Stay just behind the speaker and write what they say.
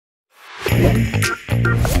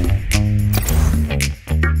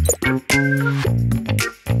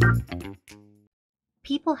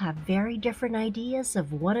People have very different ideas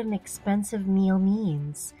of what an expensive meal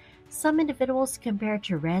means. Some individuals compare it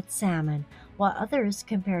to red salmon, while others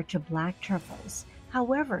compare it to black truffles.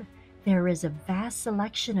 However, there is a vast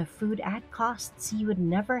selection of food at costs you would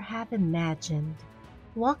never have imagined.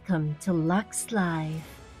 Welcome to Lux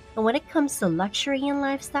Life. And when it comes to luxury and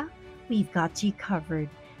lifestyle, we've got you covered.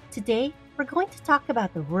 Today, we're going to talk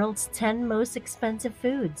about the world's 10 most expensive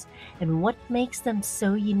foods and what makes them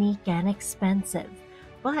so unique and expensive.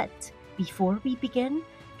 But before we begin,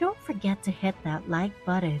 don't forget to hit that like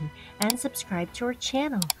button and subscribe to our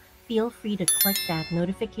channel. Feel free to click that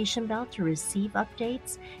notification bell to receive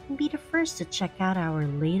updates and be the first to check out our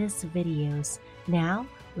latest videos. Now,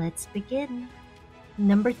 let's begin.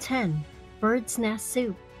 Number 10. Bird's Nest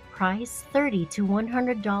Soup. Price $30 to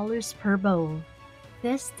 $100 per bowl.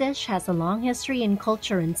 This dish has a long history and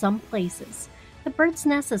culture in some places. The bird's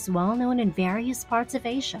nest is well known in various parts of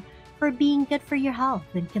Asia for being good for your health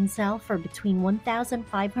and can sell for between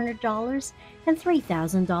 $1,500 and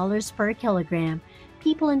 $3,000 per kilogram.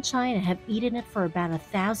 People in China have eaten it for about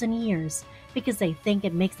 1,000 years because they think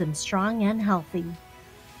it makes them strong and healthy.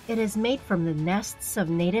 It is made from the nests of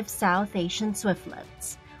native South Asian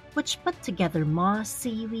swiftlets, which put together moss,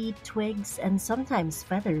 seaweed, twigs, and sometimes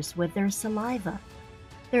feathers with their saliva.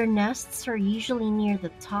 Their nests are usually near the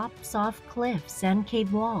tops of cliffs and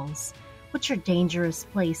cave walls, which are dangerous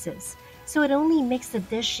places, so it only makes the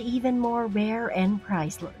dish even more rare and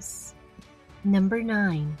priceless. Number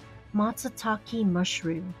 9. Matsutake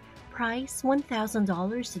mushroom. Price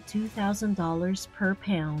 $1,000 to $2,000 per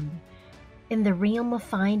pound. In the realm of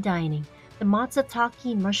fine dining, the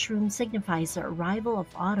matsutake mushroom signifies the arrival of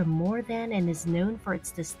autumn more than and is known for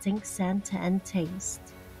its distinct scent and taste.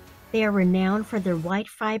 They are renowned for their white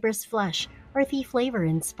fibrous flesh, earthy flavor,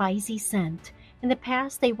 and spicy scent. In the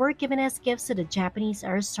past, they were given as gifts to the Japanese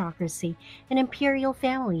aristocracy and imperial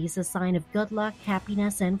families, a sign of good luck,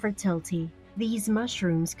 happiness, and fertility. These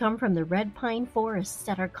mushrooms come from the red pine forests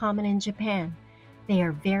that are common in Japan. They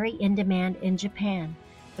are very in demand in Japan,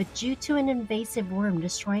 but due to an invasive worm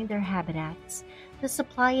destroying their habitats, the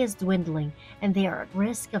supply is dwindling and they are at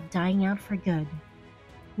risk of dying out for good.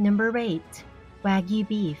 Number 8. Wagyu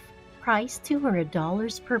beef. Price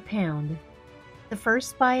 $200 per pound. The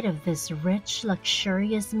first bite of this rich,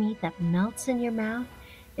 luxurious meat that melts in your mouth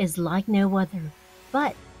is like no other,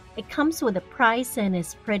 but it comes with a price and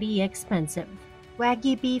is pretty expensive.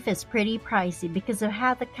 Wagyu beef is pretty pricey because of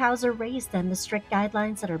how the cows are raised and the strict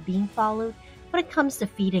guidelines that are being followed when it comes to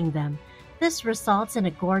feeding them. This results in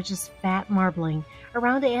a gorgeous fat marbling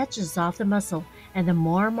around the edges of the muscle, and the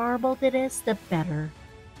more marbled it is, the better.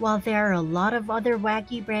 While there are a lot of other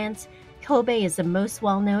Wagyu brands, Kobe is the most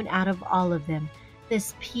well-known out of all of them.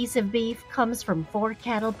 This piece of beef comes from 4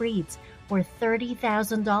 cattle breeds worth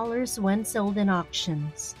 $30,000 when sold in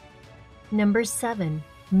auctions. Number 7.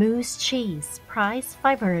 Moose cheese. Price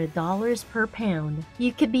 $500 per pound.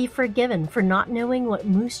 You could be forgiven for not knowing what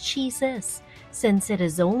moose cheese is, since it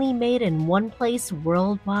is only made in one place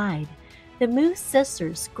worldwide. The Moose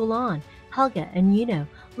sisters, Gulan, Helga, and Juno,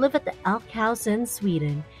 live at the Elk House in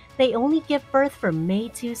Sweden. They only give birth from May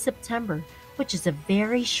to September, which is a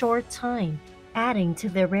very short time, adding to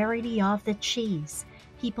the rarity of the cheese.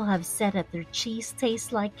 People have said that their cheese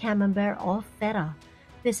tastes like camembert or feta.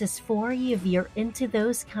 This is for you if you're into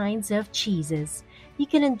those kinds of cheeses. You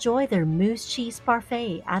can enjoy their moose cheese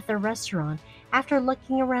parfait at their restaurant after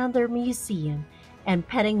looking around their museum and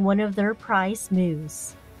petting one of their prized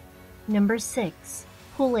moose. Number 6.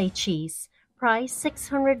 Poulet cheese. Price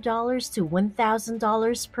 $600 to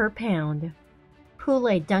 $1,000 per pound.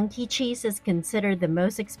 Poulet donkey cheese is considered the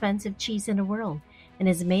most expensive cheese in the world and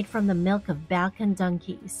is made from the milk of Balkan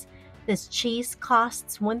donkeys. This cheese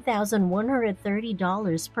costs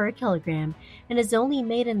 $1,130 per kilogram and is only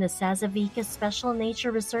made in the Sazavika Special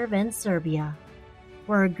Nature Reserve in Serbia,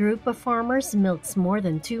 where a group of farmers milks more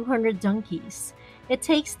than 200 donkeys. It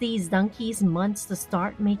takes these donkeys months to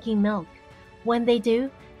start making milk. When they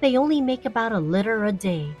do, they only make about a liter a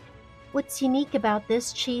day. What's unique about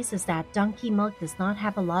this cheese is that donkey milk does not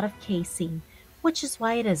have a lot of casein, which is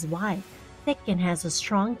why it is white, thick, and has a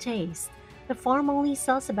strong taste. The farm only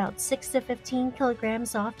sells about 6 to 15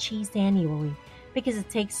 kilograms of cheese annually because it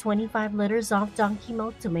takes 25 liters of donkey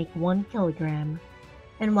milk to make 1 kilogram.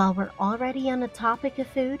 And while we're already on the topic of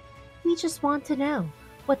food, we just want to know,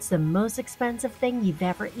 what's the most expensive thing you've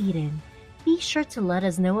ever eaten? Be sure to let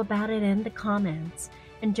us know about it in the comments.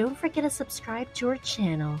 And don't forget to subscribe to our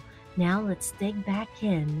channel. Now let's dig back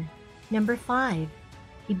in. Number 5.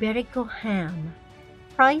 Iberico ham.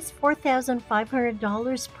 Price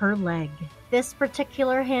 $4,500 per leg. This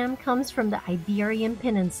particular ham comes from the Iberian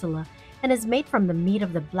Peninsula and is made from the meat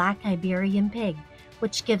of the black Iberian pig,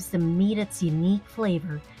 which gives the meat its unique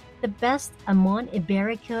flavor. The best Amon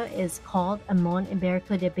Iberico is called Amon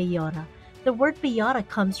Iberico de Bellota. The word bellota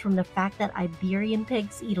comes from the fact that Iberian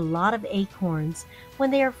pigs eat a lot of acorns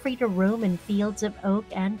when they are free to roam in fields of oak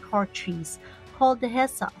and cork trees, called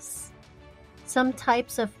dehesas. Some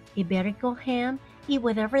types of Iberico ham eat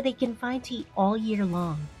whatever they can find to eat all year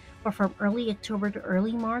long, but from early October to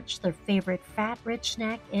early March, their favorite fat-rich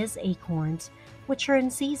snack is acorns, which are in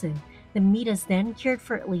season. The meat is then cured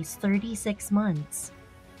for at least 36 months.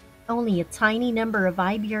 Only a tiny number of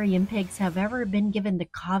Iberian pigs have ever been given the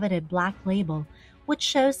coveted black label, which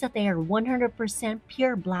shows that they are 100%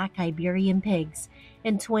 pure black Iberian pigs.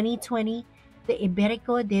 In 2020, the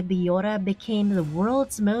Iberico de Bellota became the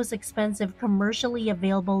world's most expensive commercially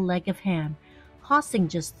available leg of ham, costing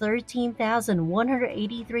just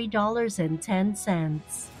 $13,183.10.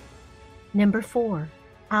 Number 4.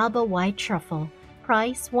 Alba White Truffle.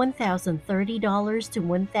 Price $1,030 to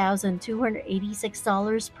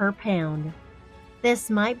 $1,286 per pound. This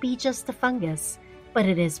might be just a fungus, but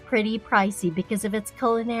it is pretty pricey because of its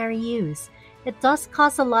culinary use. It does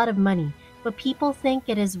cost a lot of money, but people think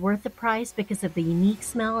it is worth the price because of the unique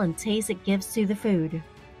smell and taste it gives to the food.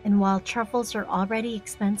 And while truffles are already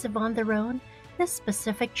expensive on their own, this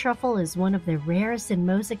specific truffle is one of the rarest and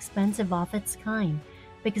most expensive of its kind.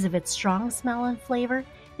 Because of its strong smell and flavor,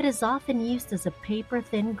 it is often used as a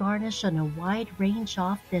paper-thin garnish on a wide range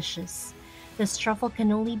of dishes. This truffle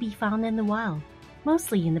can only be found in the wild,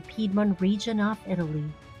 mostly in the Piedmont region of Italy.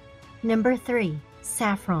 Number 3.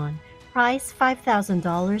 Saffron. Price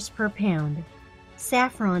 $5,000 per pound.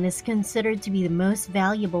 Saffron is considered to be the most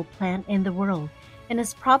valuable plant in the world and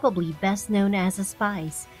is probably best known as a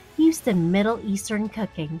spice used in Middle Eastern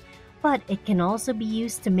cooking, but it can also be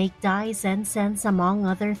used to make dyes and scents among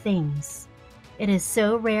other things. It is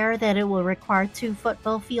so rare that it will require 2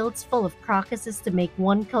 football fields full of crocuses to make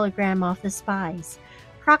 1 kilogram of the spice.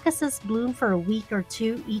 Crocuses bloom for a week or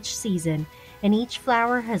 2 each season, and each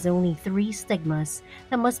flower has only 3 stigmas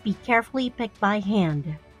that must be carefully picked by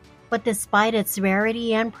hand. But despite its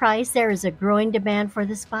rarity and price, there is a growing demand for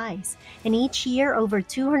the spice, and each year over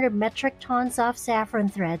 200 metric tons of saffron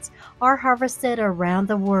threads are harvested around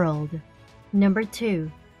the world. Number 2.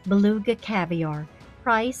 Beluga Caviar.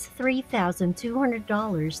 Price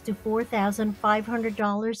 $3,200 to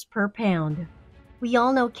 $4,500 per pound. We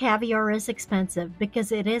all know caviar is expensive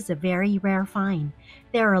because it is a very rare find.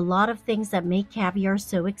 There are a lot of things that make caviar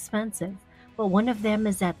so expensive, but one of them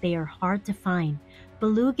is that they are hard to find.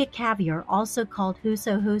 Beluga caviar, also called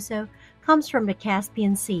huso huso, comes from the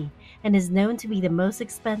Caspian Sea and is known to be the most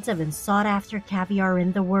expensive and sought-after caviar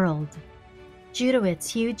in the world. Due to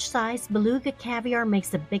its huge size, beluga caviar makes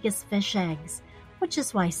the biggest fish eggs, which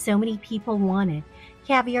is why so many people want it.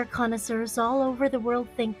 Caviar connoisseurs all over the world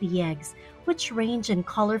think the eggs, which range in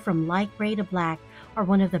color from light gray to black, are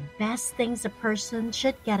one of the best things a person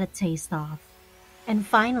should get a taste of. And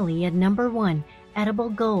finally, at number 1, edible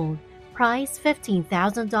gold. Price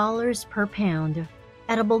 $15,000 per pound.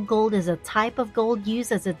 Edible gold is a type of gold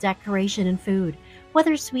used as a decoration in food,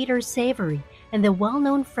 whether sweet or savory. In the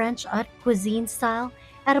well-known French haute cuisine style,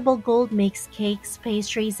 edible gold makes cakes,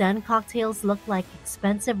 pastries, and cocktails look like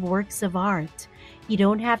expensive works of art. You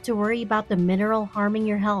don't have to worry about the mineral harming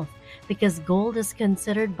your health because gold is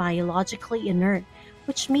considered biologically inert,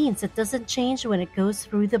 which means it doesn't change when it goes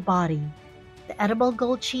through the body. The edible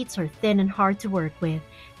gold sheets are thin and hard to work with.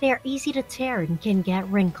 They are easy to tear and can get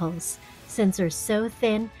wrinkles. Since they're so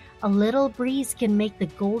thin, a little breeze can make the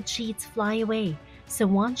gold sheets fly away, so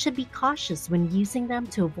one should be cautious when using them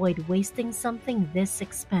to avoid wasting something this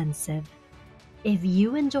expensive. If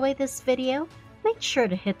you enjoyed this video, make sure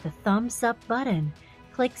to hit the thumbs up button.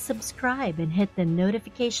 Click subscribe and hit the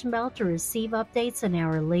notification bell to receive updates on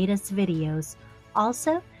our latest videos.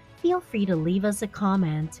 Also, feel free to leave us a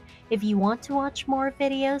comment. If you want to watch more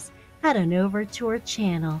videos, head on over to our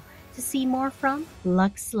channel to see more from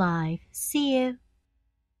Lux Live. See you!